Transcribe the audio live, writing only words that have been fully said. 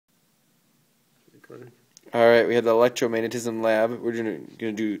recording. All right, we had the electromagnetism lab. We're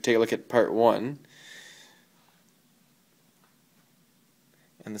gonna take a look at part 1.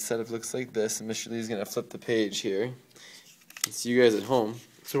 And the setup looks like this. And Mr. Lee's gonna flip the page here. And see you guys at home.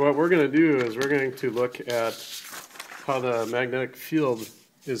 So what we're going to do is we're going to look at how the magnetic field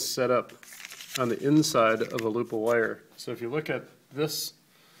is set up on the inside of a loop of wire. So if you look at this,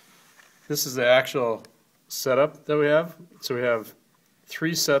 this is the actual setup that we have. So we have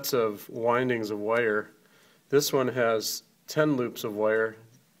 3 sets of windings of wire. This one has 10 loops of wire.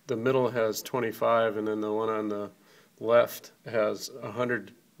 The middle has 25, and then the one on the left has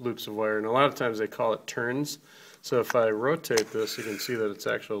 100 loops of wire. And a lot of times they call it turns. So if I rotate this, you can see that it's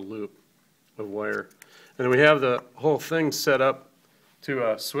actually a loop of wire. And we have the whole thing set up to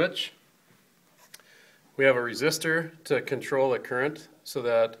a switch. We have a resistor to control the current so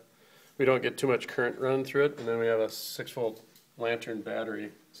that we don't get too much current running through it. And then we have a 6-volt lantern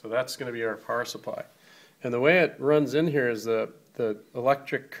battery. So that's going to be our power supply. And the way it runs in here is the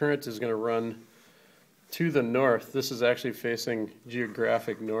electric current is going to run to the north. This is actually facing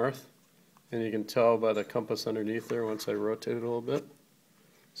geographic north. And you can tell by the compass underneath there once I rotate it a little bit.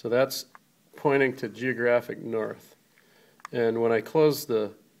 So that's pointing to geographic north. And when I close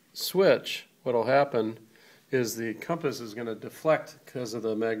the switch, what will happen is the compass is going to deflect because of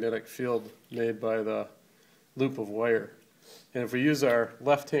the magnetic field made by the loop of wire. And if we use our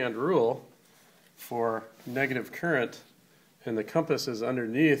left-hand rule for negative current and the compass is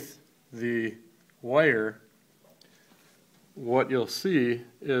underneath the wire, what you'll see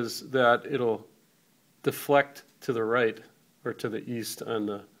is that it'll deflect to the right or to the east on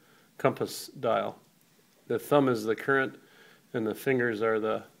the compass dial. The thumb is the current and the fingers are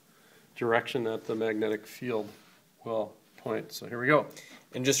the direction that the magnetic field will point. So here we go.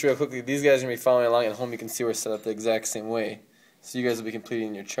 And just real quickly, these guys are going to be following along at home. You can see we're set up the exact same way. So you guys will be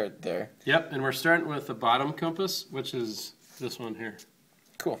completing your chart there. Yep, and we're starting with the bottom compass, which is this one here.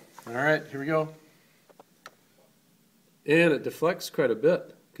 Cool. All right, here we go. And it deflects quite a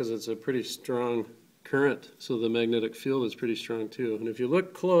bit because it's a pretty strong current, so the magnetic field is pretty strong too. And if you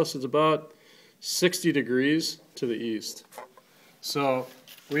look close, it's about 60 degrees to the east. So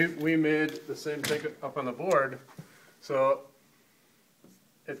we made the same thing up on the board. So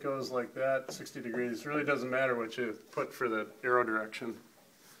it goes like that, 60 degrees. It really doesn't matter what you put for the arrow direction.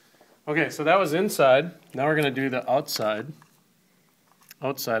 Okay, so that was inside. Now we're going to do the outside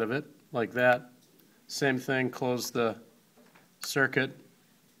of it, like that. Same thing, close the circuit,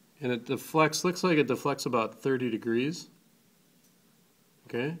 and it deflects, looks like it deflects about 30 degrees.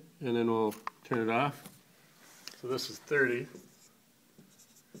 Okay, and then we'll turn it off. So this is 30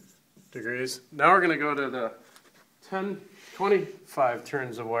 degrees. Now we're going to go to the 25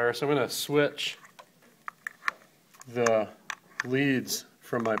 turns of wire. So I'm going to switch the leads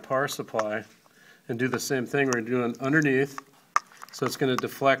from my power supply and do the same thing. We're doing underneath, so it's going to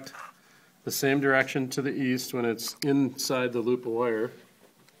deflect the same direction to the east when it's inside the loop of wire.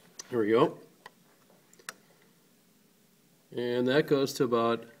 Here we go. And that goes to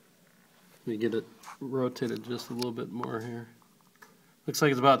about, let me get it rotated just a little bit more here. Looks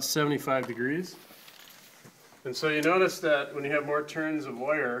like it's about 75 degrees. And so you notice that when you have more turns of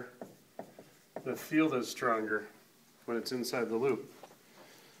wire, the field is stronger when it's inside the loop.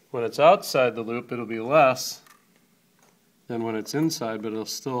 When it's outside the loop, it'll be less than when it's inside, but it'll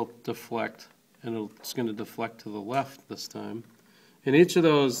still deflect, and it's going to deflect to the left this time. And each of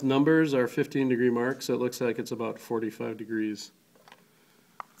those numbers are 15-degree marks, so it looks like it's about 45 degrees.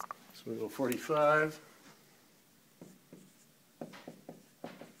 So we go 45.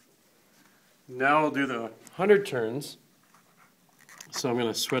 Now we'll do the 100 turns. So I'm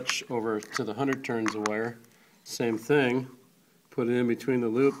going to switch over to the 100 turns of wire. Same thing, put it in between the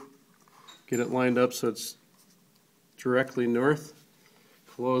loop, get it lined up so it's directly north,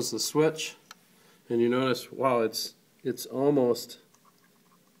 close the switch, and you notice, wow, it's almost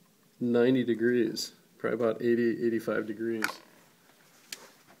 90 degrees, probably about 80, 85 degrees.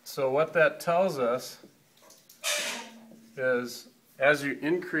 So what that tells us is as you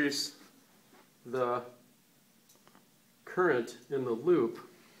increase the current in the loop,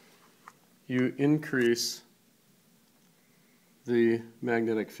 you increase the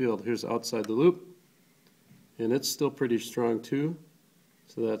magnetic field. Here's outside the loop. And it's still pretty strong too.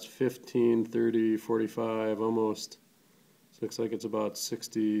 So that's 15, 30, 45, almost. So it looks like it's about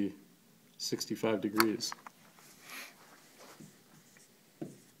 60, 65 degrees.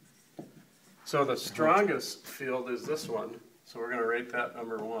 So the strongest field is this one. So we're going to rate that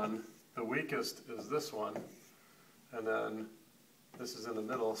number 1. The weakest is this one. And then this is in the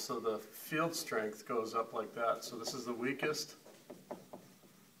middle. So the field strength goes up like that. So this is the weakest.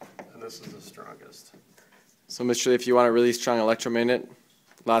 And and this is the strongest. So Mr. Lee, if you want a really strong electromagnet,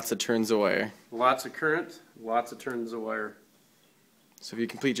 lots of turns of wire. Lots of current, lots of turns of wire. So if you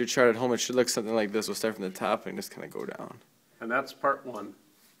complete your chart at home, it should look something like this. We'll start from the top and just kind of go down. And that's part one.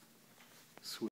 Sweet.